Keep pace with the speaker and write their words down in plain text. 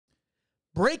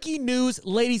Breaking news,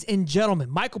 ladies and gentlemen.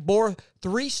 Michai Boreau,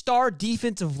 three-star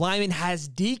defensive lineman, has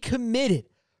decommitted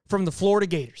from the Florida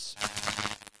Gators.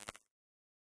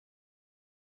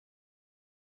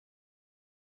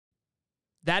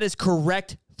 That is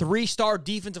correct. Three-star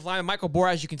defensive lineman Michai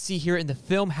Boreau, as you can see here in the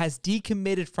film, has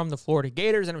decommitted from the Florida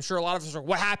Gators. And I'm sure a lot of us are,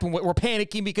 what happened? We're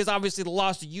panicking because obviously the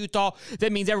loss to Utah,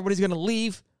 that means everybody's going to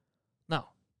leave. No,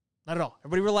 not at all.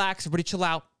 Everybody relax. Everybody chill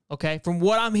out. Okay, from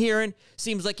what I'm hearing,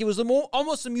 seems like it was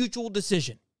almost a mutual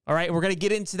decision. All right, we're going to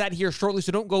get into that here shortly,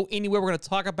 so don't go anywhere. We're going to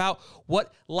talk about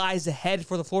what lies ahead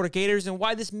for the Florida Gators and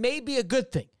why this may be a good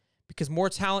thing, because more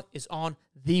talent is on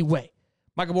the way.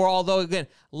 Michai Boreau, although, again,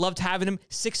 loved having him,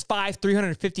 6'5",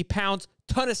 350 pounds,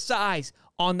 ton of size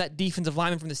on that defensive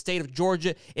lineman from the state of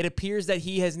Georgia. It appears that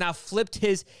he has now flipped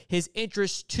his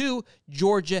interest to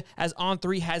Georgia, as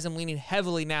On3 has him leaning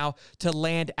heavily now to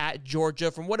land at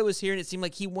Georgia. From what I was hearing, it seemed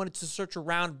like he wanted to search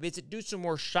around, visit, do some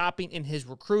more shopping in his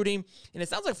recruiting. And it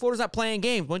sounds like Florida's not playing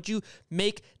games. Once you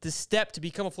make the step to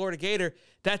become a Florida Gator,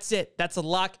 that's it. That's a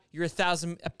lock. You're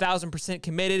 1,000%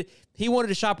 committed. He wanted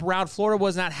to shop around. Florida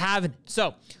was not having it.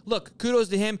 So, look, kudos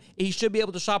to him. He should be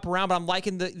able to shop around, but I'm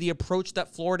liking the approach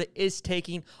that Florida is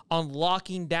taking on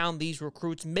locking down these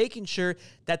recruits, making sure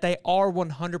that they are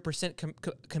 100%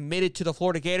 committed to the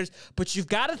Florida Gators. But you've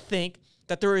got to think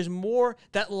that there is more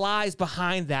that lies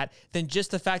behind that than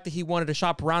just the fact that he wanted to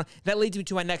shop around. That leads me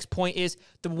to my next point, is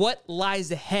what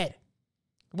lies ahead.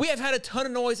 We have had a ton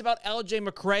of noise about LJ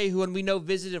McCray, who, when we know,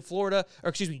 visited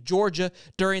Georgia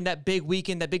during that big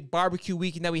weekend, that big barbecue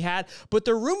weekend that we had. But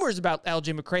the rumors about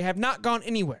LJ McCray have not gone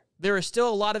anywhere. There is still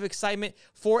a lot of excitement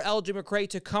for LJ McCray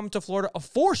to come to Florida, a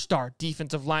four-star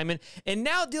defensive lineman. And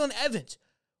now Dylan Evans,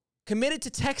 committed to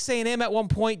Texas A&M at one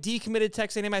point, decommitted to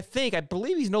Texas A&M. I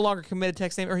believe he's no longer committed to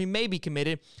Texas A&M, or he may be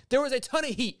committed. There was a ton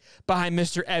of heat behind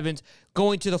Mr. Evans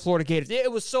going to the Florida Gators.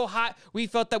 It was so hot, we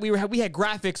felt that we had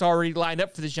graphics already lined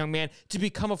up for this young man to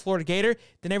become a Florida Gator.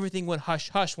 Then everything went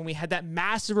hush-hush when we had that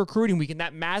massive recruiting weekend,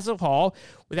 that massive haul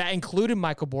that included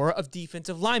Michai Boreau of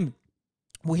defensive linemen.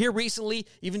 Well, here recently,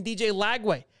 even DJ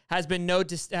Lagway has been noted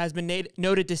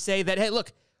to say that, hey,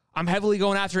 look, I'm heavily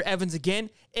going after Evans again.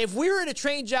 If we were to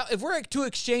exchange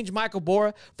Michai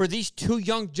Boreau for these two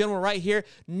young gentlemen right here,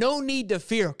 no need to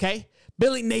fear, okay?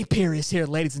 Billy Napier is here,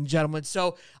 ladies and gentlemen.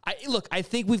 So, I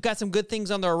think we've got some good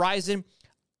things on the horizon.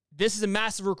 This is a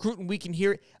massive recruiting weekend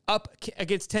here up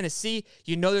against Tennessee.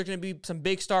 You know there's going to be some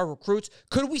big star recruits.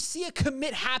 Could we see a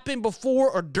commit happen before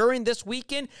or during this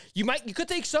weekend? You could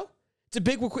think so. It's a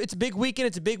big weekend.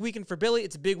 It's a big weekend for Billy.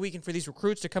 It's a big weekend for these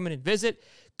recruits to come in and visit.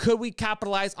 Could we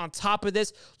capitalize on top of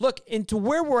this? Look, into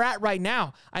where we're at right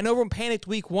now. I know we're panicked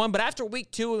week one, but after week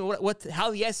two and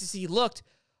how the SEC looked,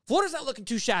 Florida's not looking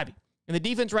too shabby. And the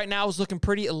defense right now is looking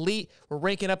pretty elite. We're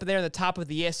ranking up there in the top of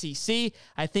the SEC.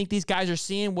 I think these guys are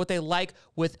seeing what they like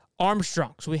with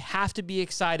Armstrong. So we have to be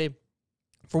excited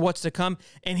for what's to come.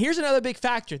 And here's another big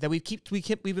factor that we've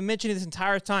been mentioning this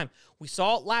entire time. We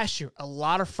saw it last year. A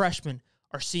lot of freshmen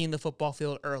are seeing the football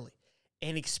field early.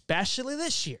 And especially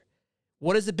this year.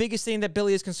 What is the biggest thing that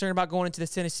Billy is concerned about going into the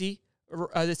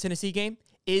Tennessee game?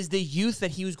 Is the youth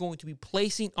that he was going to be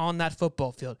placing on that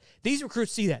football field. These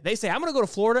recruits see that. They say, I'm going to go to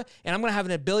Florida, and I'm going to have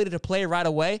an ability to play right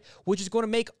away, which is going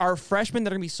to make our freshmen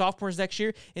that are going to be sophomores next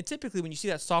year. And typically, when you see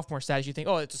that sophomore status, you think,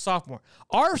 oh, it's a sophomore.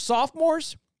 Our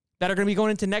sophomores that are going to be going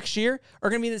into next year are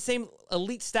going to be in the same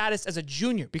elite status as a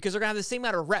junior, because they're going to have the same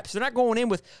amount of reps. They're not going in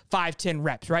with 5-10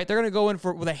 reps, right? They're going to go in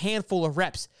with a handful of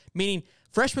reps, meaning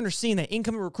freshmen are seeing that,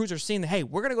 incoming recruits are seeing that, hey,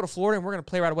 we're going to go to Florida and we're going to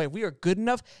play right away. If we are good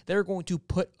enough, they're going to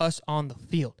put us on the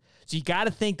field. So you got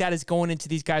to think that is going into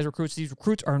these guys' recruits. These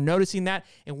recruits are noticing that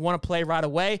and want to play right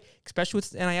away, especially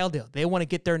with the NIL deal. They want to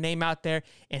get their name out there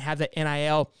and have that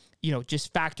NIL,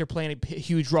 just factor playing a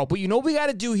huge role. But you know what we got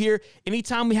to do here?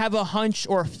 Anytime we have a hunch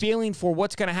or a feeling for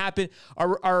what's going to happen,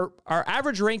 our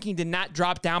average ranking did not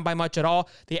drop down by much at all.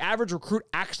 The average recruit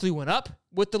actually went up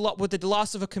with the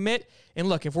loss of a commit. And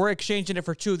look, if we're exchanging it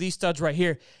for two of these studs right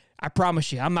here, I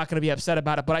promise you, I'm not going to be upset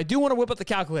about it. But I do want to whip up the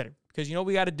calculator, because you know what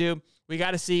we got to do? We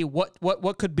got to see what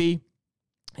could be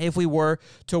if we were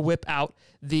to whip out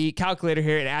the calculator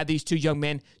here and add these two young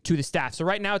men to the staff. So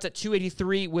right now it's at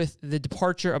 283 with the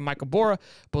departure of Michai Boreau.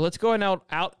 But let's go and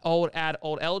add old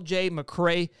LJ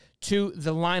McCray to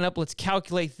the lineup. Let's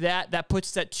calculate that. That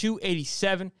puts us at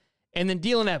 287. And then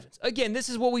Dylan Evans. Again, this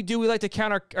is what we do. We like to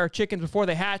count our chickens before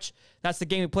they hatch. That's the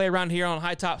game we play around here on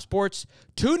Hightop Sports.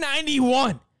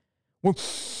 291. We're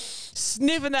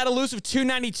sniffing that elusive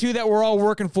 292 that we're all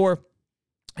working for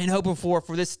and hoping for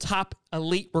this top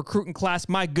elite recruiting class.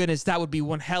 My goodness, that would be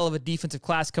one hell of a defensive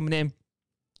class coming in.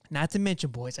 Not to mention,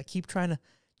 boys, I keep trying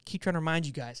to remind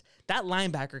you guys, that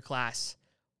linebacker class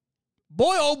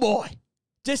boy, oh boy,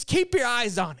 just keep your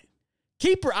eyes on it.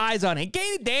 Keep your eyes on it.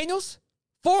 Gator Daniels,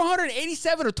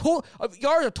 487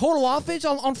 yards of total offense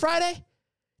on Friday.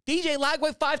 DJ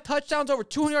Lagway, 5 touchdowns, over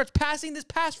 200 yards passing this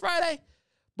past Friday.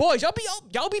 Boys,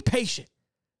 y'all be patient.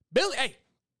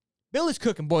 Billy's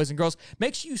cooking, boys and girls.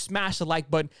 Make sure you smash the like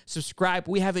button, subscribe.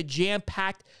 We have a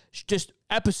jam-packed just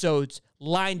episodes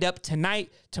lined up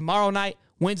tonight, tomorrow night,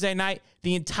 Wednesday night,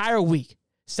 the entire week.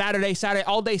 Saturday,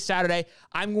 all day Saturday.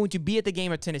 I'm going to be at the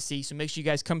game at Tennessee, so make sure you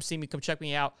guys come see me, come check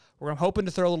me out. I'm hoping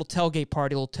to throw a little tailgate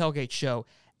party, a little tailgate show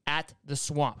at the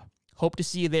Swamp. Hope to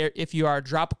see you there. If you are,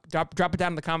 drop it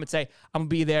down in the comments. Say, I'm going to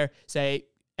be there. Say,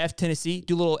 F Tennessee.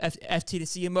 Do a little F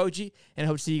Tennessee emoji. And I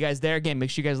hope to see you guys there. Again, make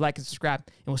sure you guys like and subscribe.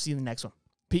 And we'll see you in the next one.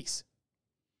 Peace.